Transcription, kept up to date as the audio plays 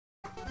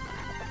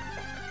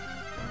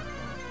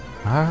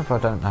I hope I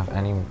don't have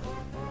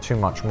too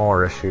much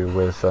more issue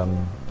with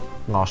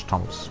Marsh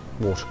Tomp's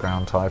water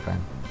ground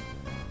typing.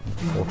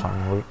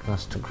 4-time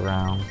weakness to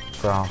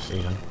grass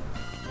even.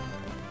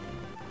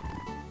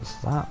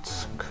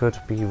 That could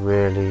be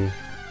really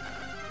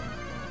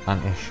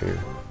an issue.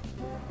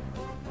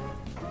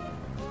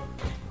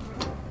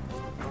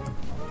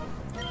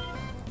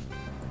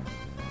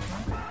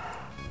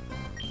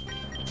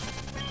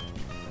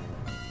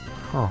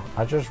 Oh,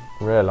 I just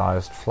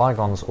realised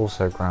Flygon's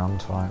also ground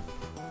type.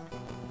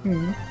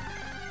 Hmm.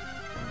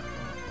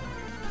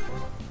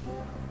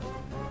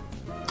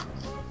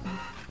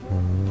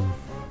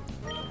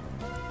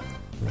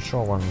 I'm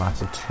sure it won't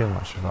matter too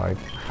much if I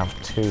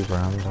have 2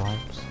 ground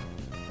types.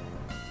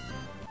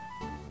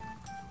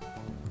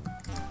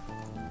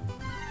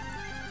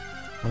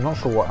 I'm not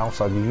sure what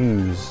else I'd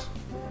use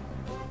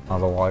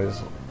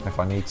otherwise if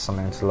I need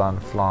something to learn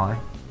fly.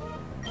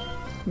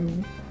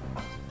 Hmm.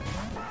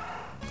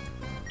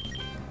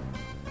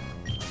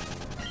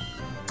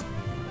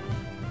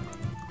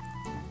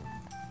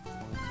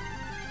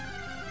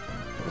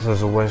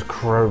 There's always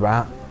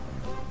Crobat.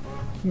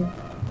 Hmm.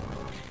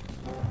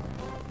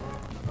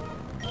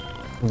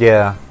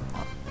 Yeah,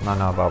 I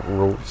know about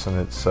roots and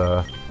its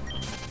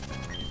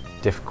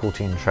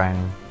difficulty in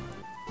training.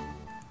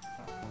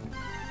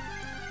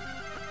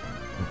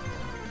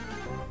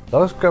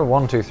 Those go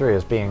 123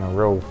 as being a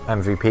real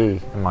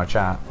MVP in my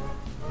chat.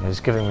 He's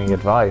giving me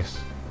advice.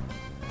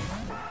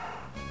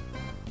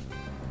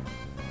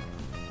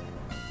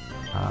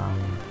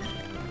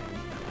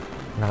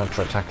 Never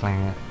tried tackling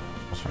it.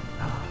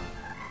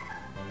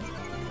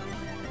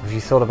 Have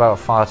you thought about a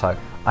fire type?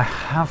 I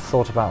have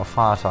thought about a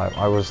fire type.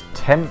 I was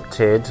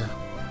tempted to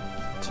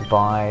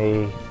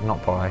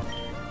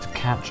to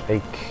catch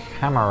a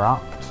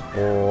Camerupt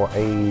or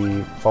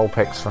a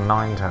Vulpix for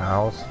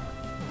Ninetales.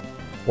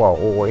 Well,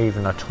 or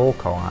even a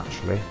Torkoal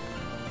actually.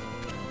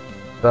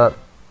 But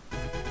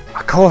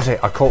I caught it.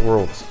 I caught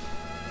Roots.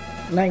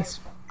 Nice.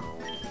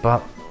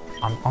 But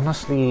I'm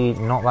honestly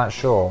not that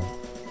sure.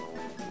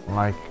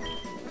 Like,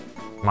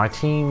 my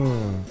team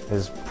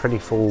is pretty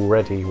full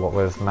already, what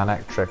with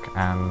Manectric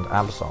and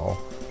Absol.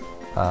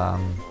 I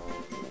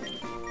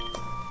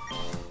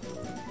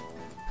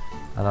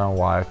don't know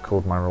why I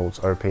called my rules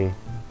OP.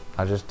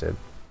 I just did.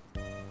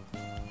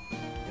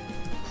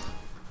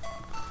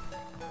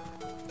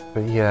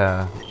 But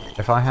yeah,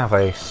 if I have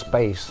a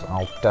space,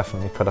 I'll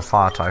definitely put a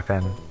fire type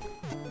in.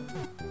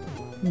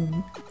 Hmm.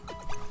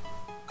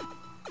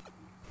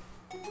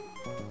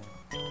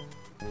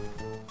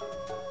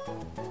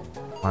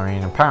 I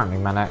mean, apparently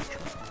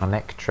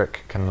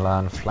Manectric can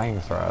learn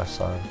Flamethrower,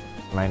 so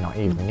may not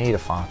even need a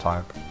fire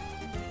type.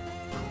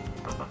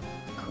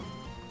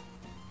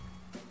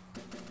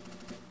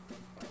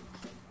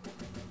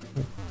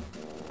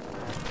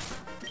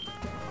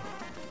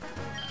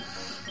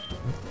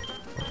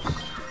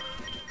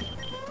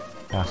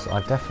 Yes, I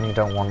definitely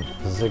don't want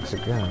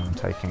Zigzagoon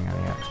taking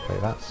any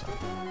XP, that's the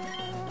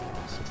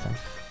thing.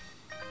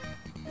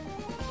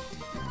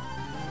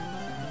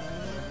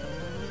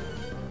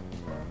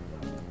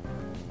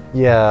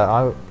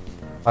 Yeah,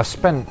 I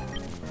spent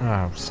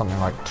something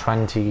like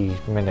 20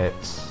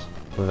 minutes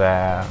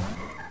there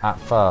at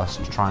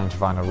first trying to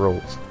find a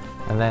root,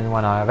 and then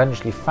when I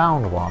eventually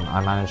found one,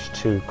 I managed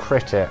to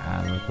crit it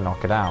and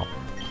knock it out.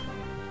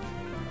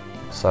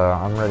 So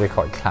I'm really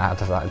quite glad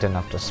that I didn't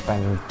have to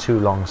spend too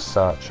long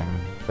searching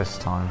this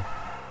time.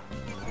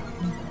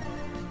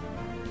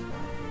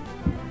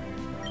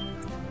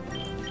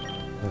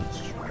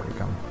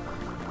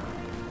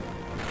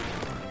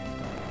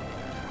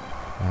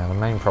 Yeah, the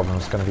main problem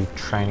is going to be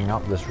training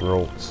up this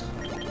Roots.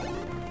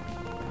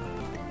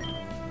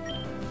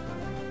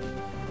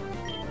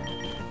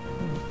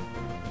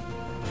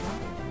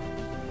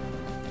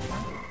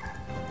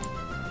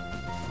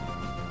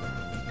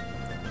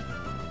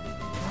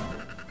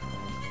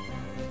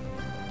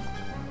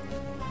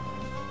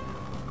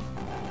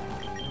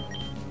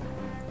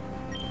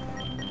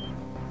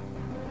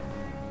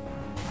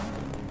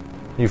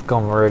 You've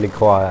gone really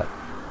quiet.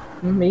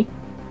 Me?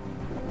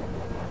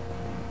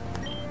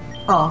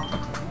 Oh.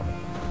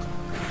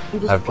 I'm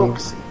just Have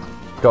focusing.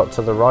 you got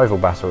to the rival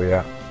battle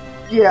yet?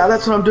 Yeah,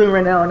 that's what I'm doing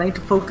right now, and I need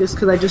to focus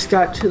because I just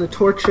got to the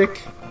Torchic,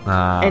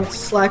 and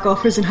Slack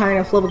Off isn't high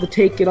enough level to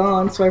take it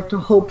on, so I have to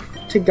hope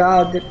to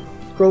God that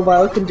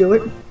Grovyle can do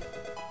it.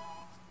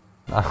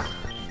 I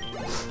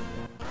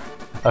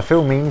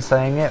feel mean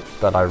saying it,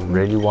 but I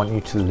really want you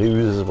to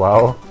lose as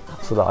well,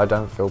 so that I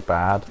don't feel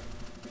bad.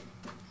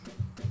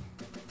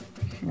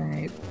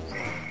 Right.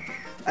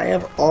 I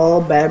have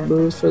all bad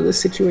moves for this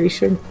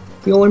situation.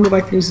 The only move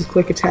I can use is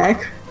Quick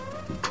Attack.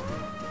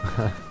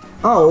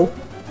 Oh.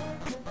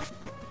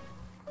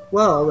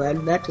 Well,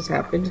 then, that just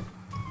happened.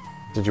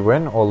 Did you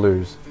win or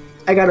lose?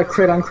 I got a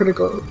crit on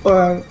critical,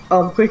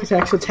 Quick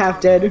Attack, so it's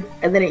half dead,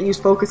 and then it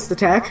used Focus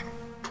Attack.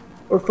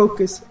 Or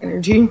Focus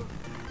Energy.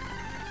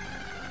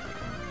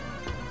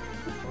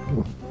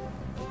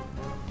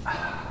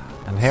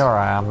 And here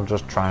I am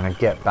just trying to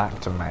get back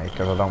to May,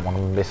 because I don't want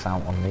to miss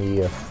out on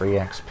the free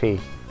XP.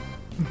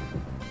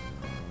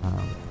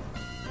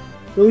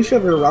 Well, you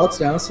should have your routes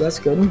now, so that's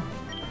good.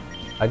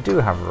 I do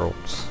have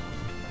roots,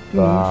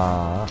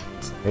 but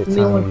it's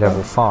The only only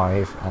level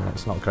 5, and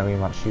it's not going to be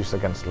much use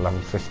against level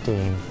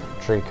 15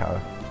 Trico.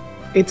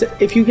 It's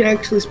if you can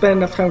actually spend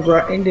enough time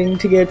grinding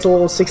to get to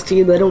level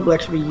 16, then it'll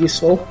actually be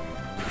useful.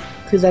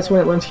 Because that's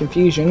when it learns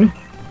confusion.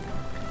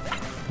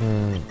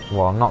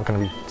 Well, I'm not going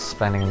to be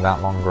spending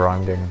that long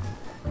grinding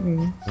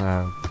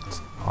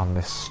on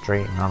this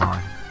street, am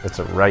I? It's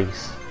a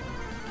race.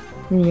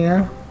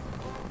 Yeah.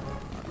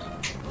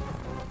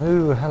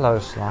 Ooh, hello,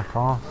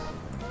 Slackoff.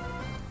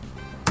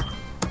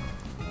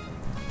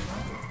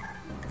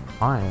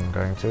 I am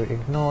going to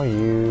ignore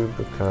you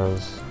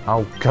because...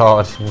 Oh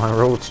god, my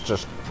roots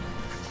just...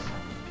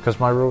 Because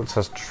my roots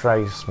has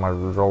traced, my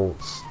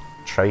roots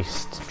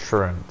traced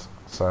truant.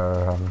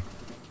 So,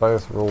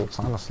 both roots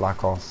and the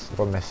Slackoff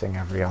were missing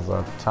every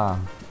other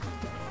turn.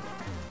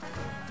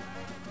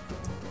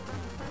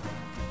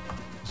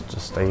 It's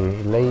just a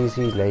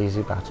lazy,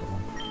 lazy battle.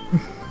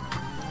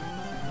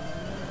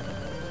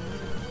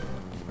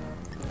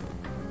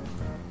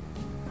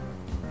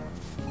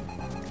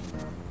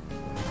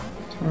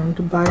 Time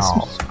to buy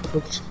some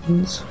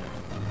subscriptions.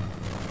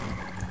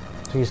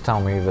 Please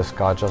tell me this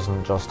guy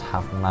doesn't just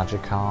have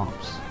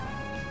Magikarps.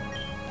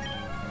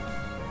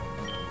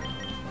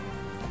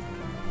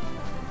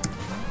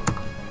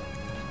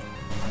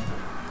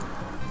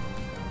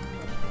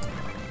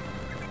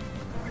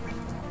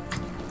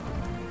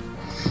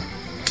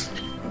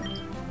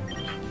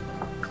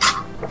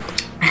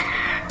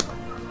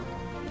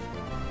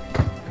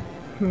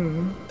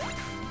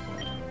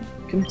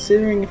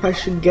 Considering if I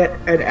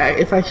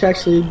should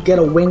actually get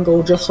a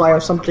Wingull just so I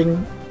have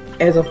something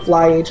as a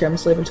fly HM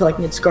slave until I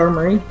can get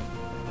Skarmory.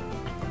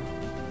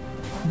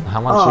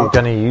 How much are you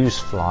going to use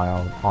Fly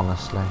on,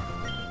 honestly?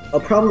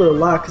 Probably a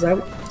lot, because I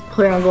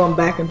plan on going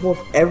back and forth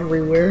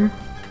everywhere.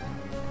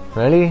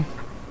 Really?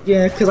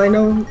 Yeah, because I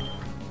know...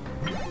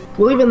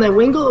 Well, even the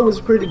Wingull was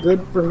pretty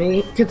good for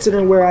me,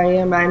 considering where I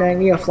am, and I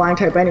need a flying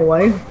type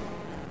anyway.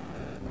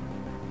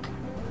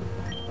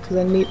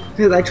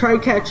 Because I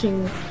tried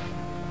catching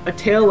a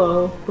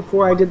Tailo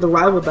before I did the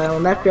rival battle,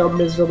 and that failed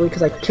miserably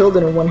because I killed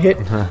it in one hit.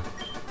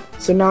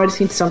 So now I just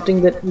need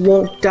something that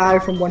won't die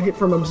from one hit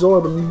from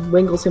Absorb, and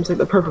Wingull seems like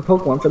the perfect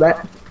Pokemon for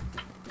that.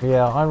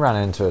 Yeah, I ran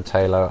into a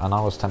Tailo and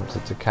I was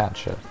tempted to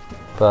catch it.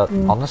 But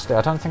honestly,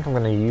 I don't think I'm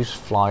going to use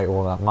Fly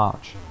all that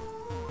much.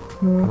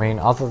 I mean,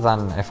 other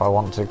than if I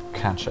want to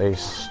catch a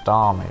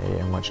Starmie,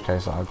 in which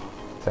case I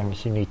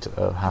think you need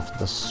to have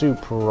the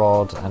Super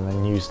Rod and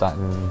then use that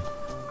in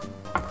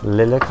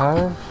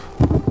Lilycove?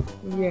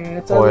 Yeah,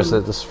 it's or is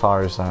it the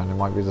Safari Zone? It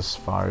might be the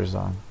Safari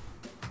Zone.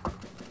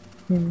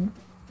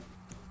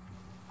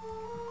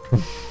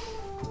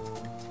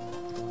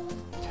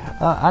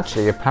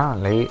 Actually,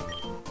 apparently,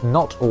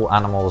 not all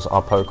animals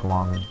are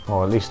Pokemon,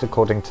 or at least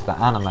according to the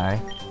anime.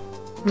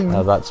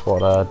 That's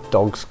what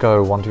Dogs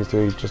Go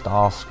 123 just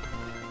asked.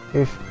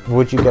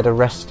 Would you get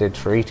arrested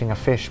for eating a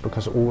fish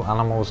because all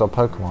animals are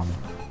Pokemon?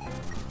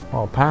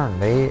 Well,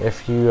 apparently,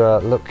 if you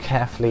look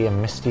carefully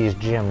in Misty's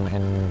gym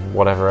in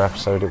whatever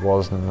episode it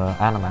was in the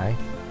anime,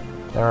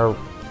 there are,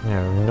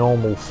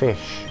 normal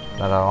fish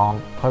that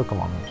aren't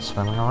Pokemon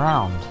swimming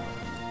around.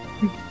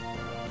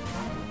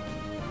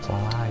 So,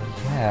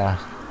 yeah.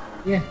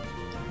 Yeah.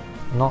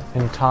 Not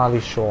entirely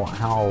sure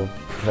how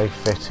they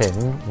fit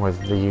in with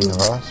the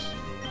universe.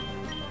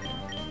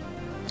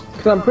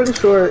 Because I'm pretty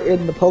sure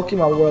in the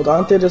Pokemon world,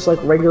 aren't there just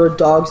like regular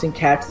dogs and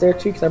cats there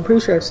too? Because I'm pretty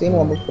sure I've seen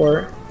one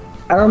before.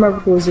 I don't remember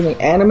if it was in the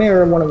anime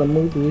or in one of the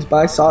movies, but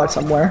I saw it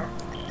somewhere.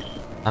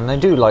 And they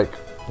do like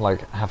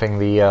having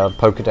the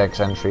Pokedex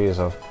entries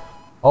of,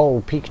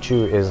 oh,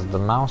 Pikachu is the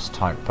mouse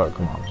type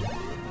Pokemon.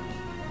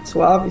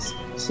 So I've obviously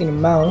seen a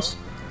mouse.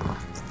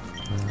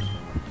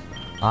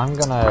 I'm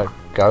gonna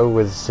go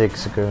with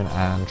Zigzagoon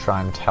and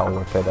try and tail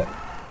whip it.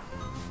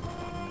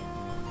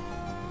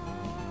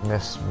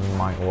 This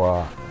might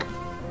work.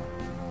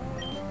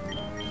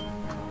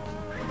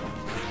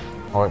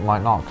 Or it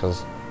might not,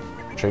 because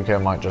Trico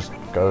might just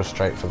go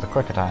straight for the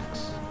quick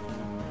attacks.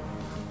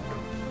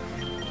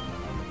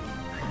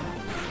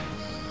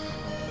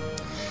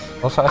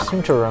 Also, I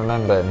seem to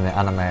remember in the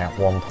anime at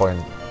one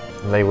point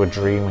they were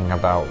dreaming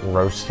about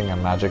roasting a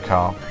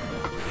Magikarp.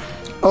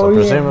 So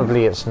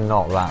presumably it's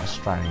not that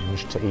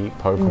strange to eat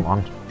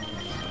Pokemon.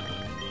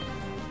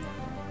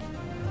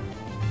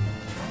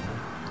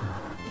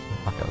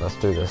 Okay, let's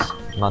do this.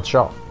 Mud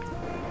shot.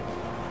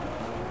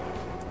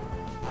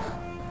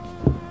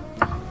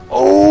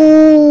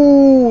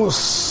 Oh,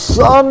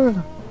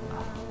 son!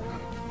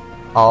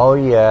 Oh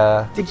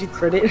yeah. Did you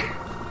crit it?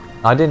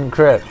 I didn't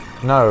crit.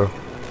 No,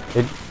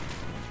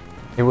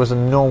 it was a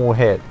normal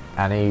hit,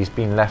 and he's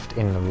been left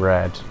in the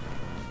red.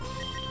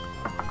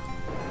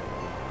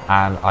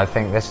 And I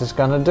think this is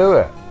gonna do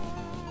it.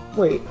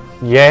 Wait.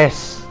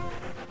 Yes.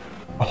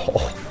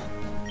 Oh.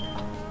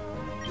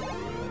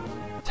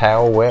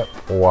 Tail whip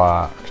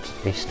worked.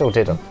 He still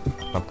did a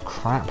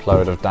crap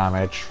load of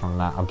damage from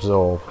that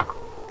absorb.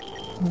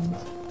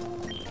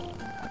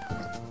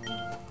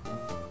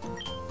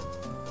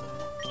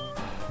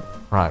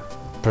 Right.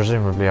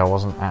 presumably I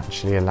wasn't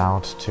actually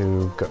allowed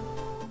to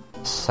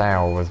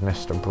sail with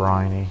Mr.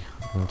 Briny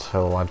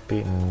until I'd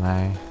beaten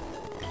May.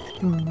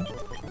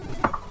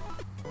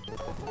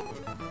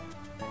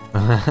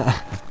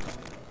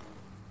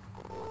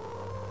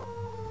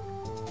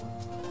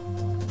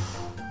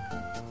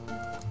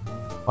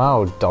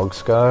 Wow,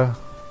 Dogsgo.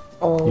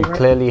 You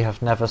clearly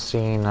have never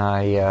seen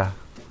a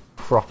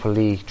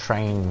properly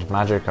trained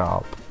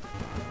Magikarp.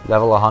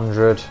 Level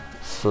 100,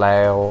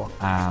 flail,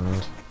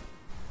 and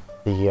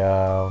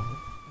the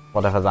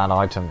whatever that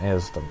item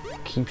is that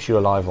keeps you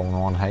alive on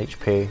 1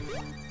 HP.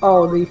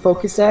 Oh, the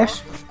Focus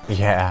Sash?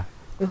 Yeah.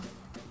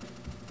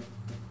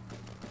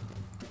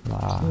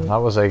 That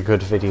was a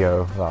good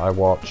video that I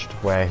watched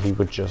where he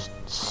would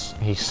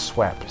he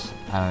swept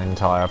an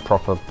entire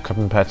proper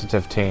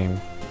competitive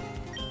team.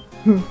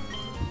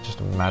 Just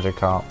a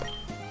Magikarp.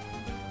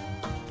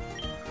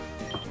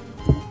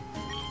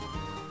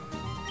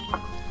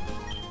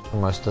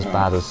 Almost as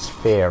bad as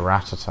Sphere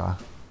Rattata.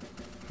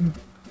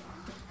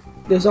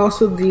 There's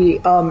also the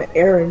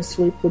Aaron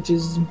Sweep, which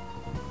is...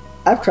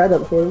 I've tried that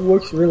before, it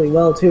works really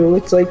well too.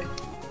 It's like...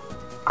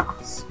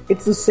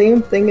 It's the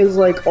same thing as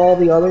like all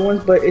the other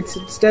ones, but it's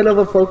instead of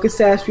a Focus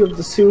Sash, you have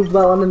the Soothe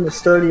Bell and then the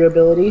Sturdy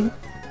ability.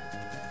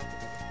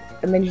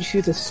 And then you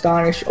choose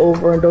Astonish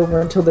over and over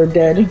until they're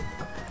dead.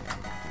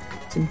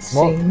 It's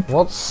insane.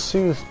 What's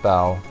Soothe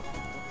Bell?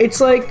 It's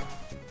like...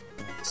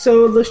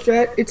 So the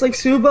it's like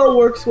Soothe Bell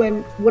works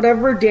when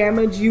whatever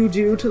damage you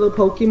do to the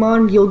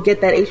Pokemon, you'll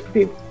get that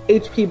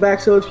HP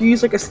back. So if you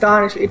use like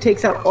Astonish, it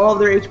takes out all of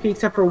their HP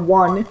except for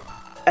 1,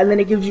 and then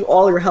it gives you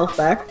all your health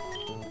back.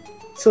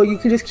 So you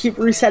can just keep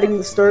resetting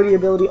the Sturdy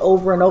ability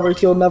over and over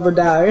until you'll never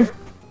die.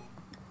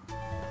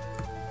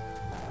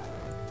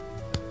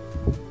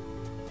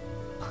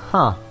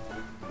 Huh.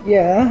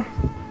 Yeah.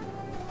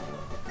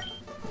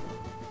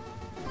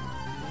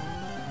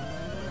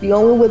 The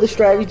only way the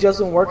strategy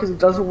doesn't work is it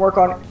doesn't work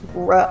on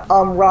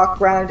rock,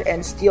 ground,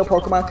 and steel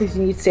Pokemon because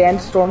you need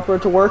Sandstorm for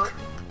it to work.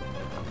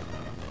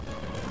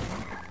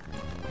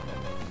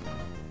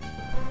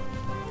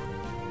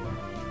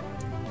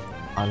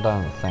 I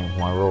don't think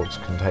my Rorts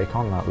can take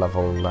on that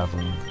level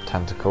 11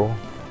 Tentacle.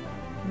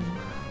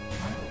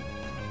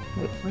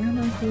 Wait, where am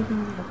I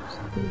taking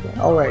that?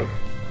 Alright.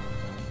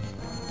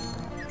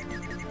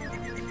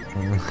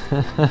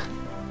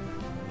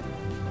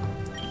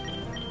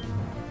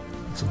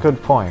 It's a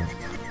good point.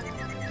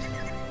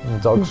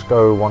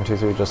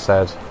 Dogsgo123 just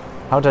said,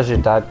 how does your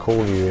dad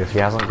call you if he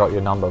hasn't got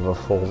your number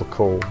before the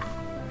call?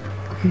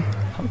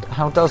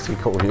 How does he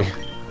call you?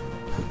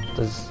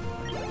 I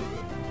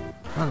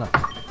don't know.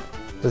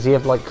 Does he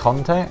have like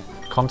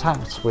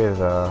contacts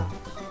with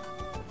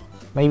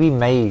maybe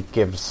May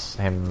gives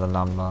him the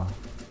number.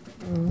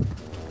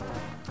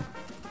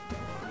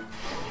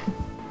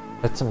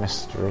 It's a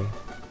mystery.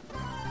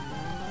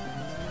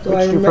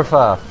 Which do you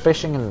prefer,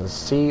 fishing in the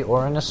sea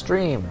or in a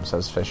stream,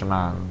 says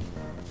Fisherman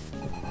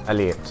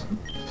Elliot.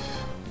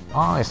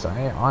 I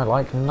say I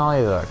like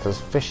neither, because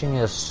fishing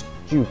is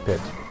stupid.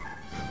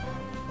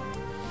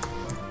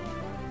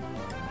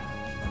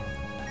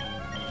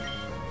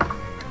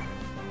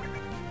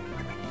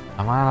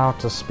 Am I allowed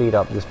to speed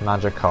up this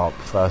Magikarp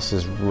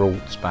versus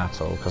Rorts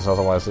battle? Because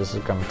otherwise this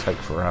is going to take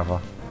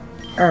forever.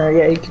 Alright,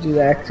 yeah, you can do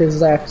that, because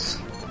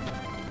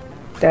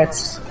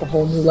that's a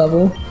whole new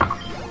level.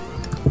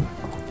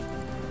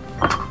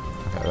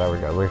 There we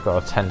go, we've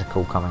got a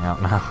tentacle coming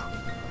out now.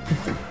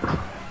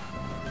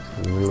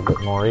 A little bit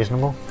more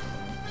reasonable.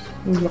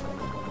 Yep.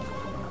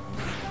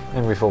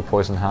 In before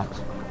Poison Hacks.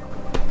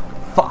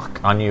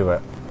 Fuck, I knew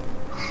it.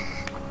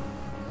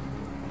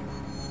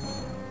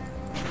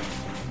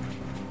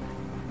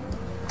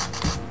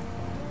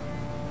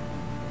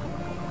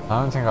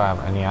 I don't think I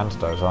have any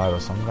antidotes either,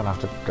 so I'm going to have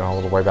to go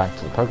all the way back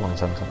to the Pokemon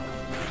Center.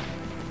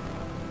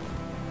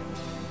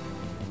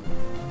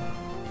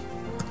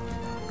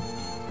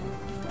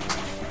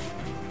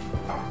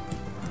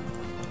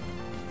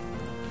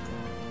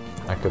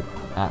 I could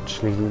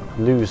actually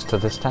lose to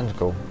this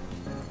tentacle.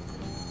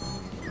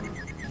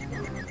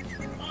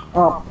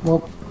 Oh,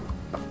 well,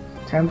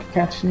 time to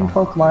catch new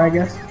Pokemon, I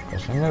guess.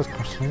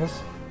 Cross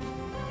fingers.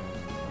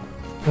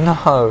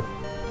 No!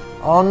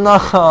 Oh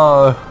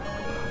no!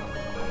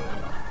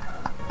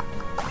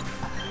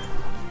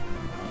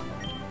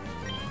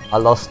 I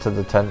lost to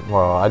the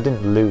well, I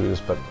didn't lose,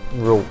 but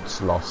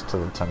Rorts lost to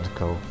the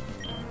tentacle.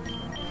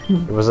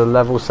 It was a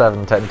level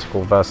 7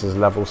 tentacle versus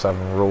level 7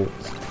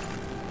 Rorts.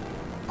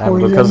 And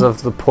because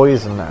of the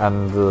poison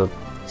and the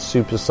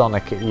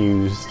supersonic it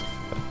used.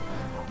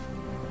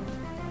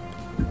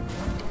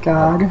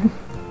 God.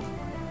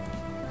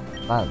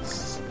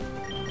 That's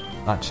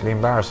actually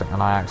embarrassing,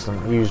 and I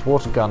accidentally used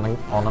water gun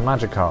on a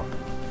Magikarp.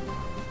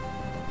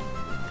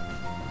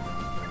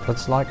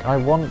 It's like I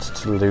want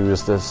to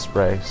lose this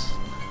race.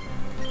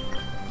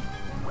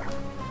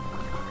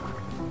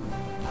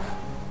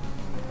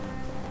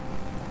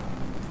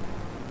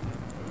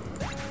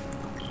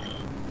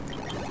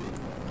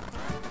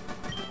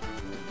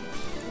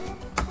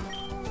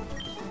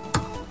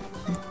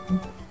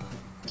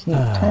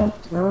 Can't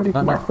already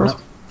for my first.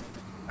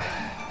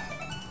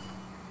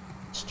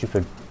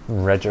 stupid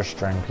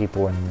registering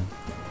people in...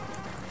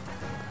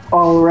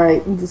 All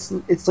right,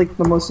 it's like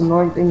the most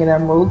annoying thing in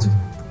Emerald.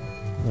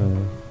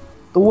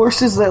 The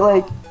worst is that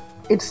like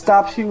it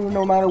stops you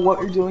no matter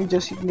what you're doing,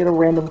 just so you can get a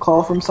random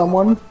call from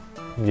someone.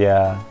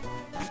 Yeah.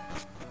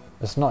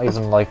 It's not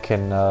even like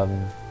in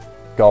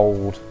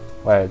Gold,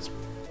 where it's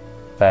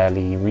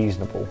fairly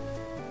reasonable.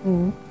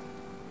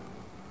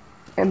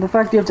 And the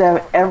fact you have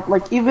to have,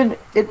 like, even,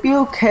 it'd be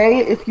okay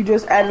if you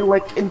just added,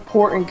 like,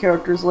 important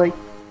characters, like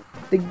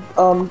the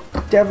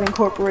Devon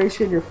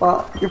Corporation, your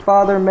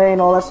father, May, and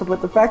all that stuff,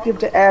 but the fact you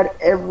have to add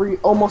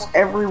almost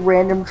every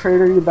random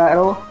trader you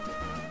battle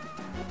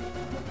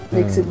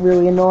makes it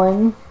really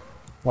annoying.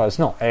 Well, it's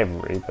not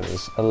every, but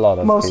it's a lot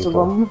of Most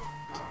people. of them.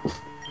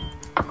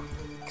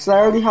 Because I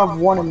already have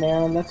one in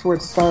there, and that's where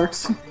it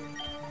starts.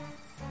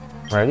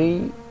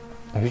 Really?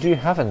 Who do you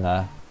have in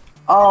there?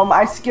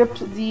 I skipped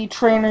the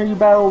trainer you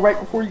battle right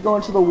before you go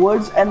into the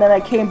woods, and then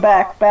I came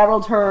back,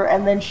 battled her,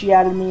 and then she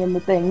added me in the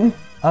thing.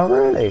 Oh,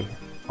 really?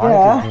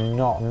 Yeah. I did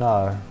not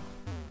know.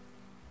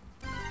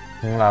 I'm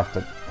gonna have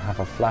to have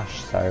a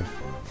flash slave,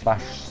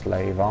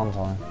 aren't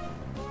I?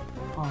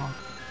 Oh.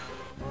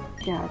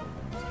 Yeah,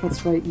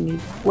 that's right, you need...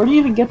 Where do you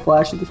even get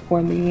Flash at this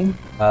point in the game?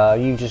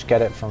 You just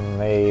get it from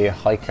the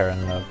hiker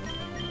in the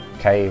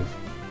cave.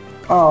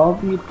 Oh,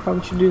 you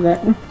probably should do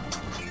that.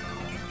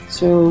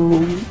 So...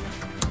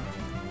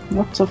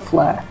 What's a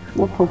Flash?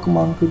 What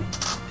Pokemon could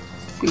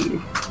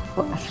feed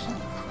Flash?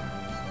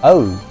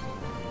 Oh!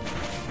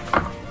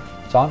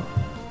 So I'm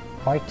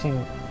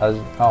fighting as...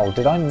 Oh,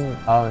 did I...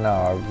 Oh no,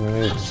 I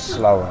moved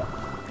slower.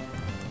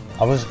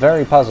 I was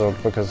very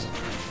puzzled because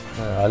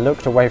I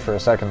looked away for a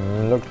second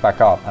and looked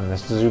back up, and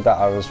this Zubat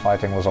I was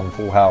fighting was on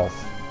full health.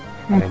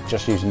 And it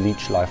just used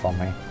Leech Life on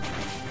me. A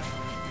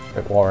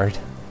bit worried.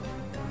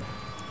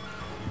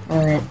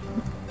 Alright.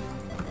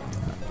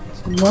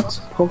 So what's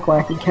a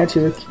Pokemon I can catch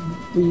it if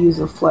we use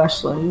a Flash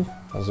Slave?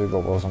 A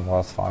Zubat wasn't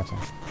worth fighting.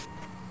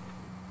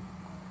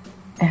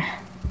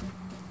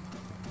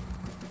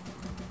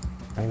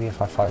 Maybe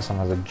if I fight some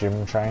of the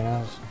gym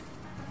trainers?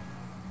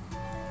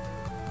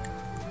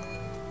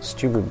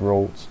 Stupid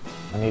rules.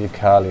 I need a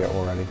Curlier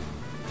already.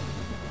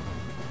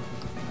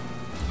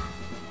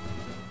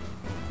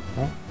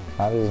 Oh,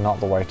 that is not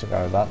the way to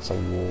go. That's a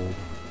wall.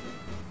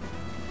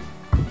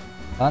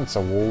 That's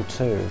a wall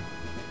too.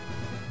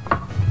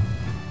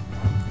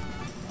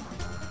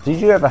 Did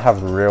you ever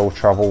have real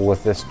trouble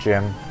with this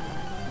gym?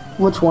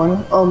 Which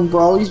one?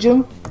 Brawly's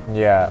gym?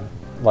 Yeah,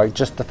 like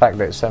just the fact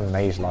that it's so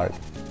maze-like.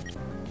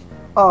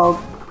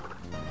 Oh,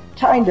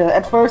 kinda.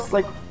 At first,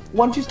 like,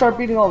 once you start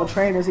beating all the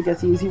trainers, it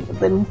gets easy, but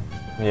then...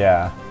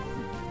 Yeah.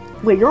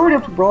 Wait, you're already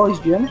up to Brawly's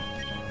gym?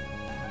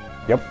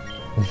 Yep.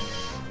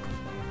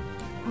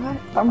 What?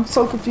 I'm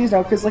so confused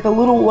now, because like a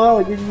little while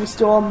ago you were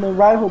still on the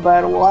rival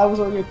battle while I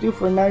was already at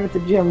Doofer and now you're at the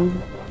gym.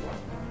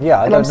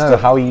 Yeah, I don't know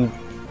how you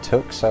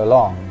took so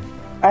long.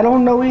 I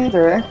don't know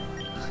either.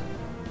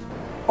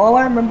 All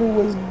I remember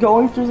was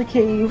going through the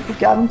cave,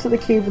 got into the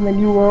cave, and then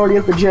you were already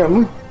at the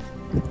gym.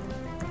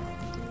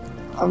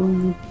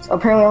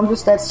 Apparently I'm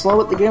just that slow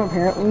at the game,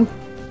 apparently.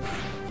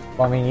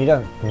 Well, I mean, you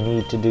don't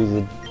need to do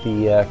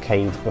the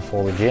cave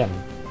before the gym.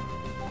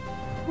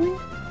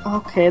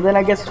 Okay, then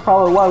I guess it's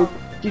probably why.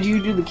 Did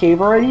you do the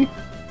cave already?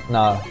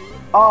 No.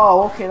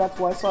 Oh, okay, that's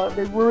why I saw it.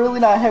 They were really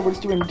not ahead, we're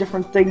just doing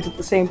different things at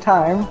the same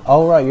time.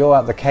 Oh, right, you're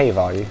at the cave,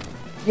 are you?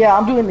 Yeah,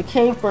 I'm doing the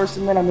cave first,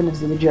 and then I'm gonna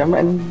do the gym,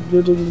 and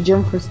you're doing the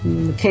gym first and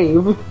then the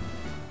cave.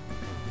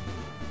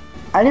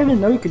 I didn't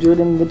even know you could do it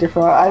in the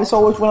different... I just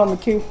always went on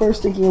the cave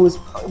first thinking it was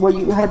what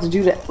you had to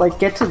do to, like,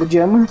 get to the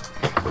gym.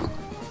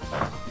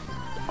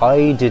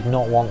 I did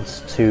not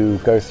want to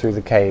go through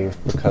the cave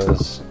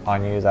because I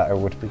knew that it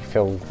would be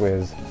filled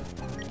with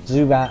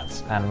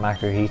Zubats and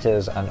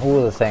Makuhitas and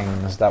all the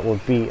things that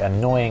would be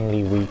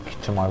annoyingly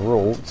weak to my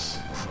Ralts.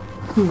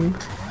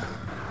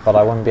 But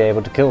I wouldn't be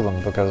able to kill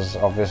them because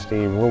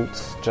obviously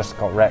Ralts just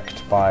got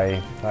wrecked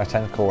by a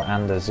Tentacle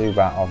and a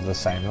Zubat of the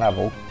same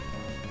level.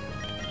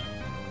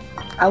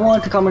 I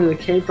wanted to come into the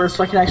cave first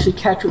so I can actually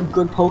catch a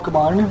good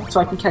Pokemon, so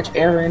I can catch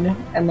Aaron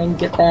and then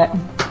get that.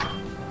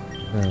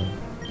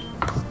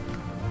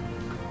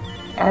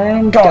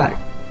 And got it.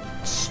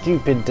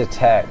 Stupid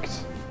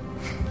detect.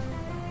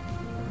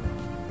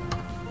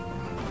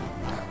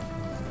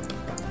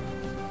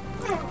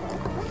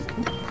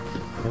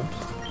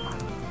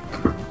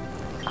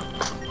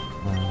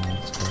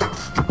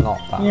 Not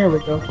that. Here we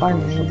go,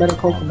 finally, a better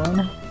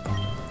Pokemon.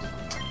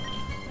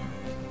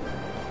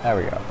 There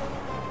we go.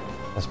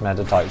 This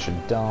Meditite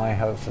should die,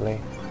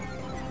 hopefully.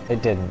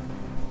 It didn't.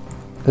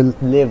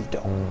 It lived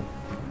on...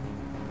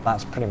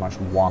 That's pretty much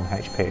 1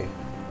 HP.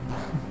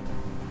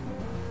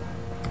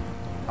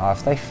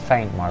 If they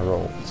faint my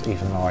rolls,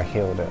 even though I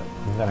healed it,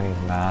 I'm gonna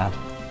be mad.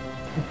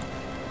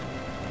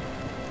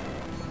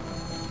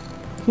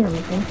 Here we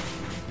go.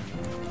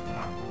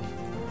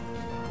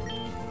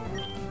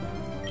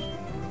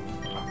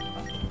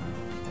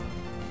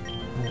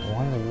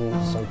 Why are the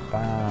rules so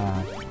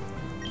bad?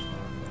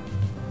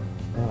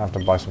 I'm gonna have to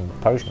buy some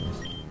potions.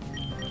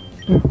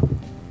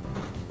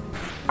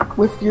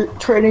 with your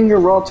training your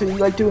routes, are you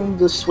like doing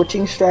the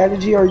switching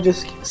strategy, or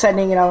just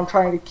sending it out and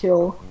trying to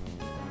kill?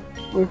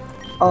 With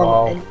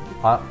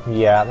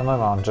yeah, at the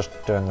moment I'm just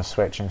doing the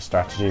switching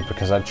strategy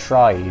because I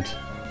tried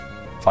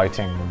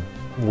fighting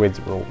with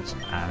rules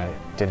and it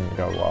didn't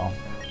go well.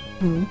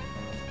 I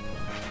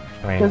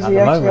mean, at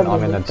the moment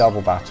I'm in a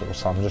double battle,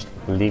 so I'm just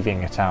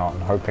leaving it out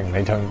and hoping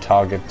they don't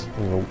target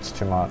rules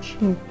too much.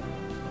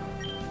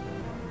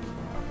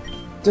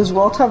 Does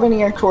Walt have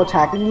any actual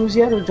attacking moves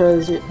yet, or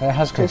does it? It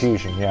has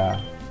confusion, yeah.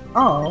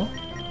 Oh.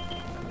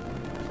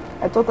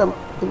 I thought that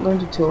it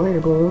learned it till later,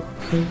 but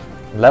okay.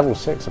 Level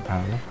 6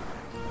 apparently.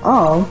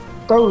 Oh,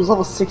 I thought it was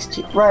level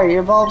 16. Right, it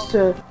evolves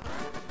to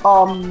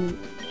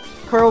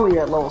Curly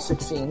at level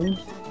 16.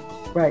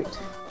 Right.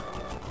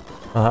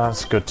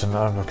 That's good to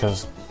know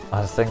because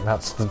I think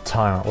that's the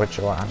time at which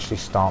it will actually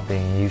start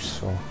being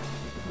useful.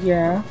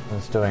 Yeah.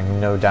 It's doing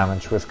no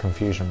damage with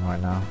confusion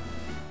right now.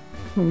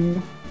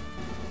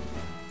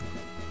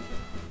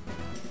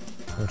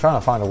 I'm trying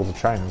to find all the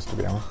trainers, to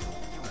be honest.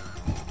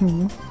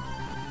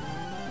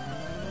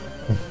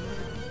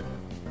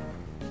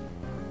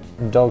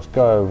 Dogs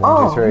go,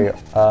 1,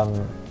 2,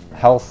 3.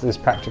 Health is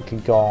practically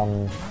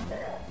gone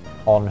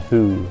on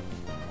who?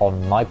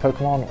 On my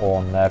Pokemon or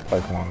on their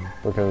Pokemon?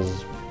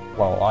 Because,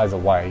 well, either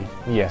way,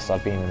 yes,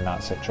 I've been in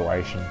that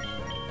situation.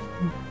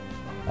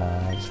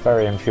 It's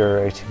very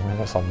infuriating when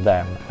it's on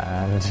them,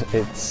 and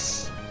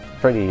it's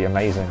pretty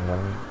amazing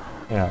when,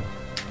 you know,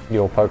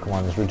 your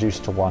Pokemon is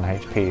reduced to 1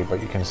 HP, but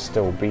you can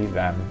still beat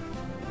them.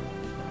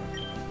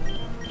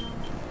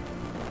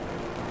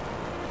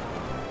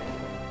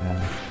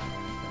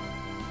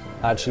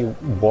 I actually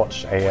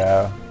watched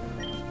I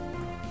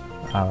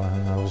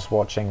was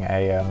watching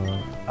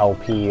a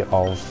LP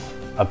of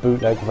a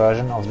bootleg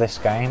version of this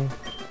game.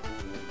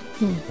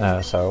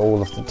 So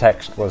all of the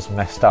text was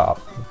messed up,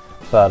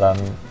 but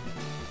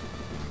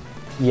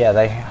yeah,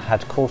 they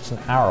had caught an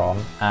Aron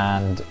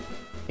and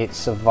it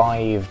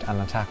survived an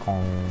attack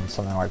on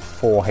something like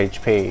 4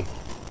 HP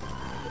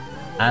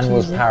and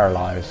was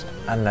paralysed,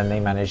 and then they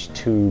managed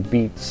to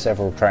beat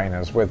several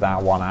trainers with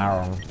that one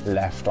Aron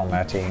left on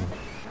their team.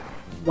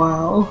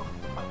 Wow.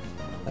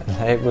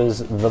 It was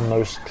the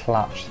most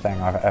clutch thing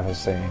I've ever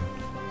seen.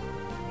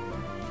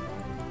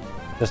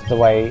 Just the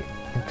way,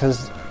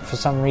 because for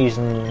some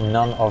reason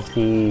none of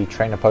the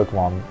trainer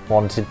Pokemon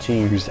wanted to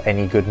use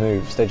any good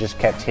moves. They just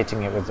kept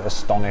hitting it with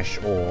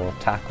Astonish or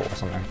Tackle or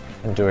something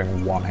and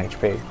doing 1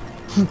 HP,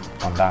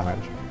 1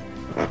 damage.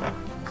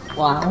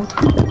 Wow.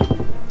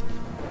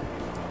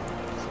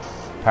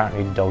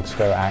 Apparently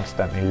Dogsko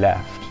accidentally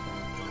left.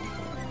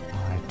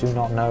 I do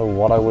not know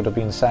what I would have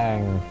been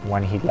saying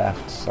when he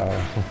left, so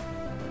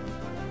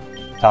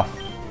tough.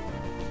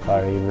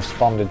 So he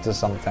responded to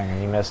something and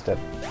he missed it.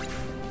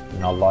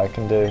 Not a lot I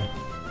can do.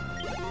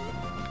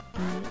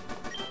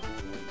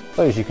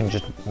 Suppose you can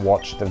just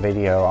watch the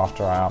video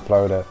after I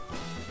upload it.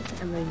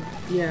 And then,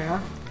 yeah.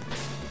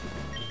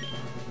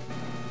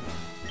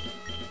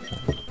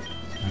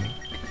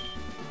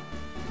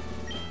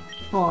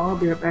 Oh, I'll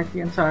be right back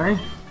again, sorry.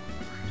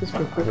 Just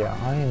real quick. Yeah,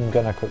 I am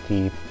gonna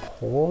quickly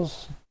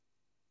pause.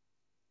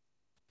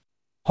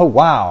 Oh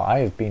wow, I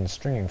have been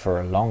streaming for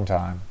a long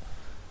time.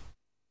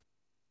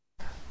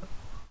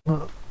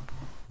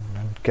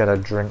 Get a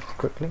drink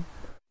quickly.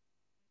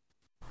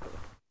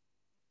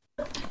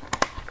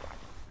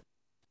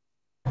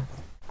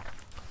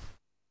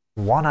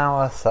 One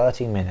hour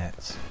 30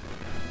 minutes.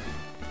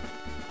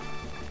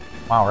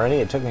 Wow, really?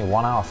 It took me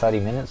 1 hour 30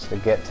 minutes to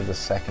get to the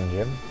second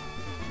gym?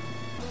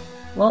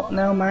 Well,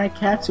 now my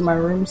cat's in my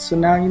room, so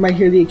now you might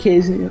hear the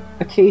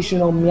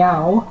occasional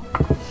meow.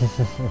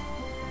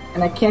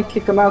 And I can't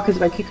kick him out, because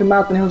if I kick him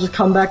out, then he'll just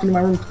come back into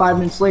my room 5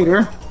 minutes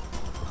later.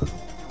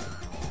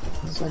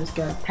 So I just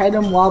gotta pet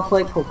him while I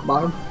play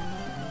Pokemon.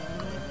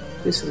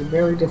 This is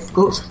very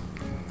difficult.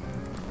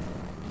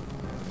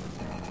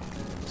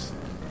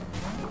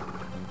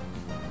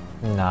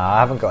 Nah, I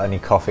haven't got any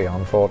coffee,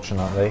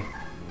 unfortunately.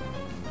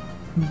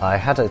 I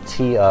had a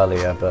tea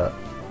earlier, but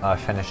I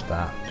finished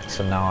that.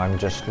 So now I'm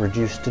just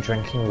reduced to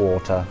drinking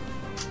water.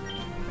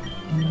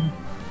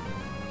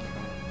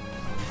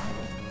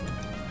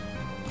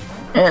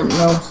 And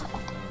no.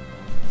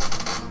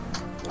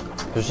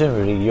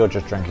 Presumably you're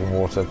just drinking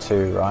water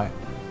too, right?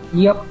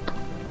 Yep.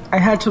 I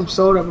had some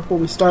soda before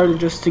we started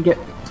just to get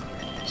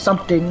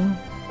something,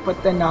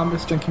 but then now I'm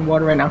just drinking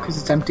water right now because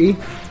it's empty.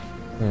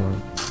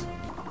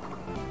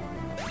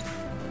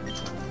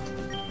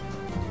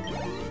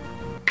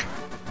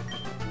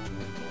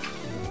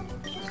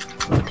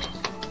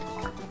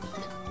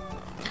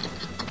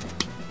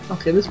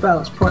 Okay, this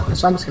battle is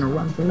pointless, so I'm just gonna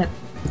run from it.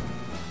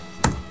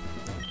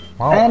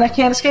 Wow. And I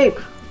can't escape.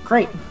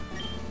 Great.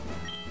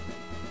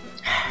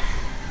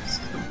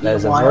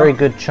 There's a very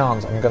good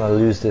chance I'm going to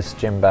lose this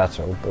gym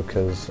battle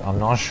because I'm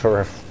not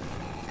sure if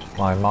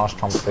my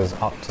Marshtomp is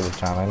up to the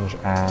challenge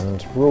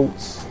and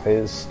Roots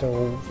is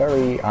still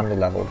very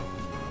underleveled.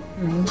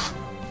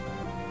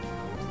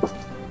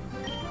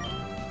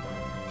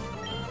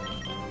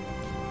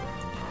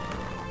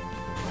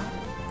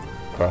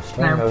 Grass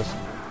trainers.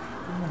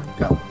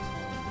 Go.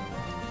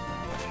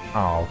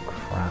 Oh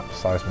crap,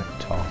 seismic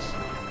toss.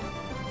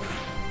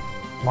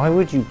 Why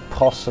would you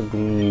possibly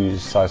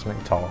use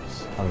seismic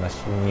toss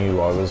unless you knew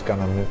I was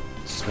gonna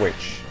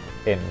switch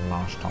in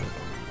Marsh Tomp?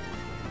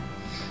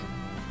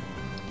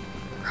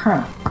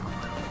 Huh.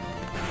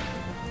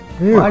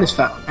 Well, I just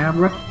found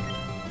Abra.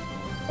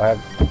 I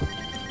have...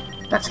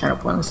 That's kind of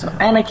pointless.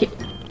 And I can't...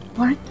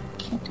 What?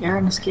 Can't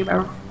Aaron escape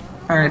Abra?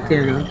 Alright,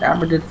 there you go.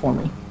 Abra did for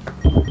me.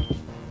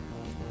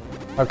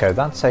 Okay,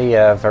 that's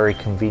a very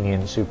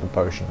convenient super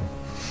potion.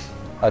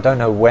 I don't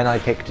know when I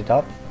picked it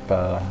up,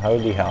 but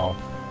holy hell,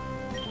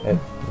 it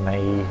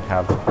may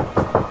have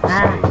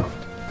saved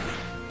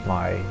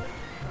my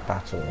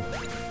battle.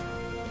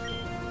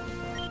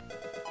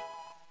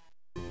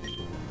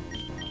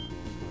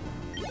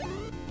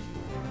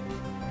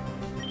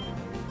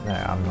 No,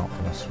 I'm not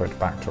going to switch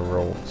back to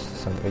rules,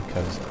 simply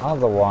because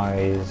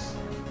otherwise,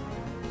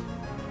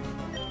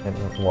 it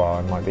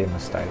might be a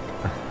mistake.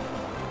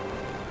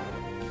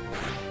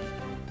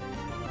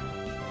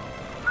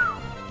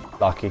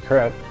 Lucky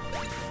crit.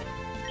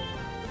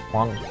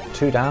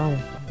 2 down,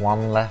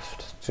 1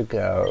 left to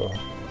go.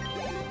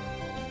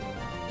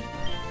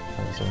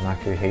 That's a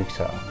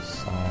Makuhita,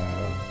 so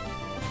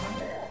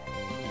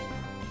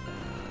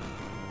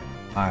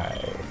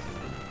I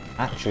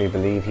actually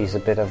believe he's a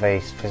bit of a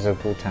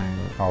physical tank.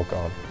 Oh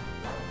god.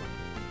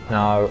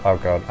 No, oh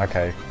god,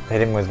 okay.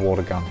 Hit him with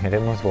water gun, hit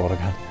him with water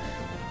gun.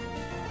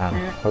 And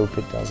hope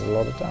it does a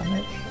lot of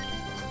damage.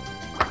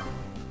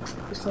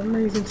 For some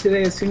reason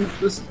today, as soon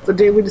as the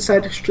day we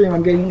decide to stream,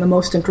 I'm getting the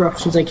most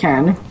interruptions I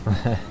can.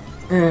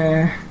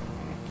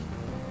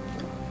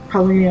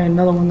 Probably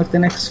another one like the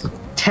next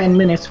 10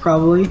 minutes,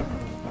 probably.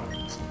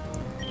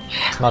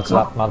 Mud's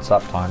up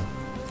time.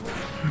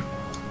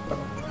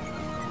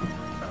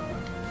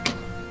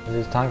 It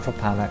is time for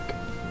panic.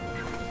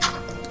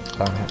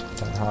 Don't hit,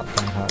 don't hurt,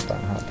 don't hurt,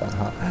 don't hurt, don't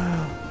hurt.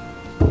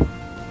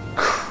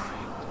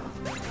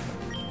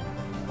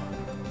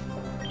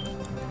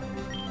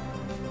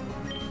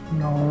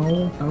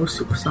 No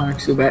supersonic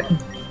Zubat.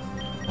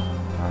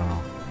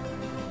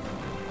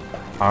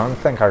 I don't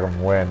think I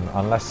can win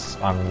unless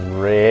I'm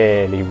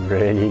really,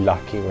 really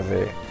lucky with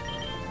the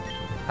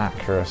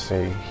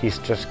accuracy. He's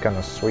just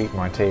gonna sweep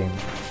my team.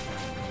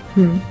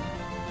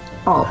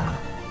 Oh.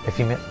 If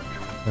he missed.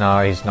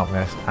 No, he's not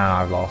missed. And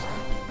I've lost.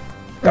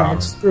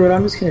 Alright, screw it.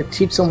 I'm just gonna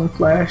teach someone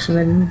Flash, and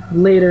then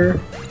later,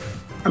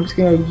 I'm just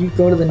gonna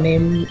go to the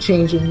name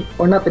change,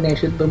 or not the name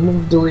change, the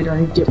move deleter,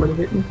 and get rid of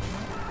it.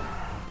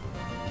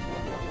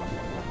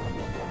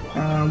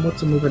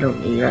 What's a move I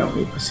don't need? I don't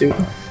need Pursuit.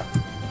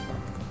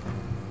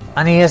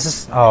 And he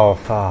has. Oh,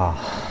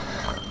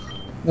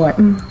 What?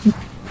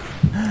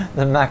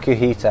 The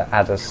Makuhita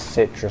had a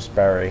citrus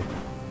berry.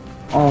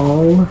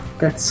 Oh,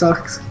 that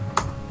sucks.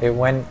 It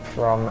went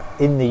from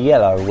in the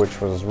yellow, which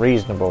was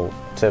reasonable,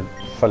 to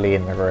fully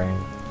in the green.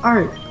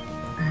 Alright.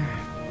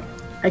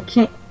 I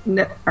can't...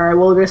 Alright,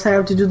 well I guess I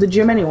have to do the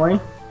gym anyway.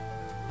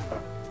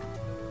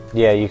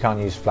 Yeah, you can't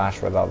use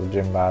Flash without the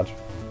gym badge.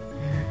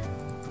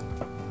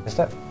 Is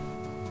that...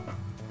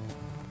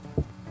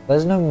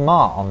 There's no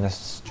mart on this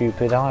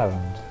stupid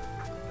island.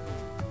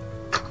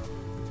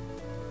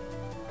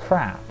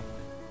 Crap.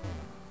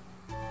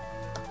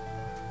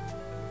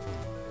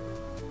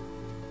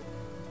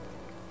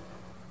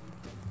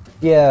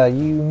 Yeah,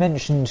 you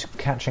mentioned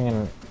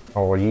catching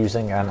or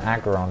using an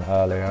Aggron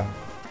earlier.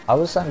 I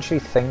was actually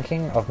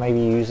thinking of maybe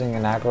using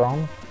an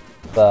Aggron,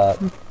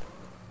 but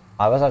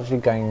I was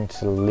actually going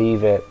to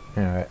leave it,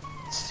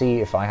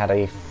 see if I had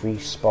a free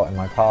spot in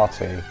my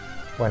party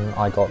when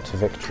I got to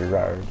Victory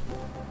Road.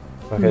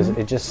 Because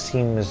it just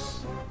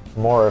seems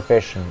more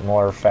efficient,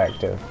 more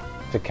effective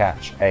to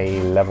catch a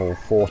level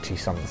 40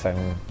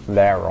 something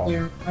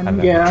Laron and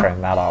then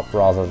train that up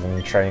rather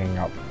than training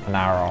up an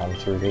Aggron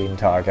through the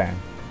entire game.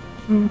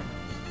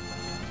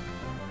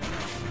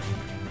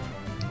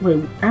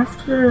 Wait,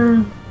 after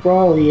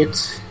Brawly,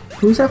 it's...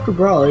 Who's after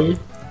Brawly?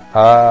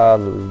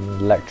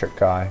 Electric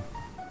guy.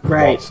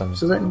 Right.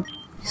 Watson.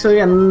 So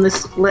yeah,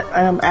 this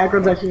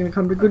Aggron's actually going to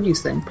come to good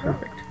use then.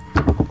 Perfect.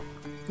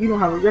 You're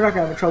not going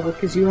to have trouble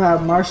because you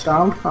have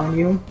Marshtomp on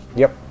you.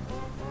 Yep.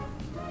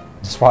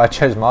 That's why I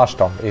chose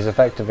Marshtomp. He's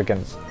effective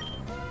against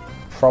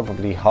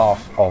probably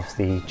half of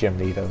the gym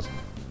leaders.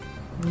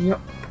 Yep.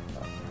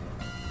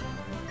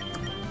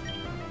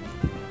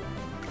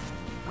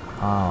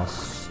 Ah,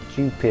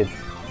 stupid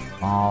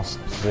ass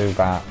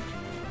Zubat.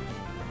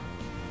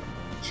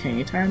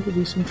 Okay, time to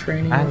do some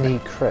training. And he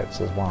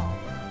crits as well.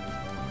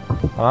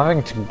 I'm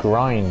having to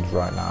grind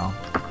right now.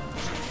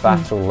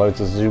 Battle loads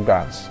of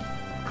Zubats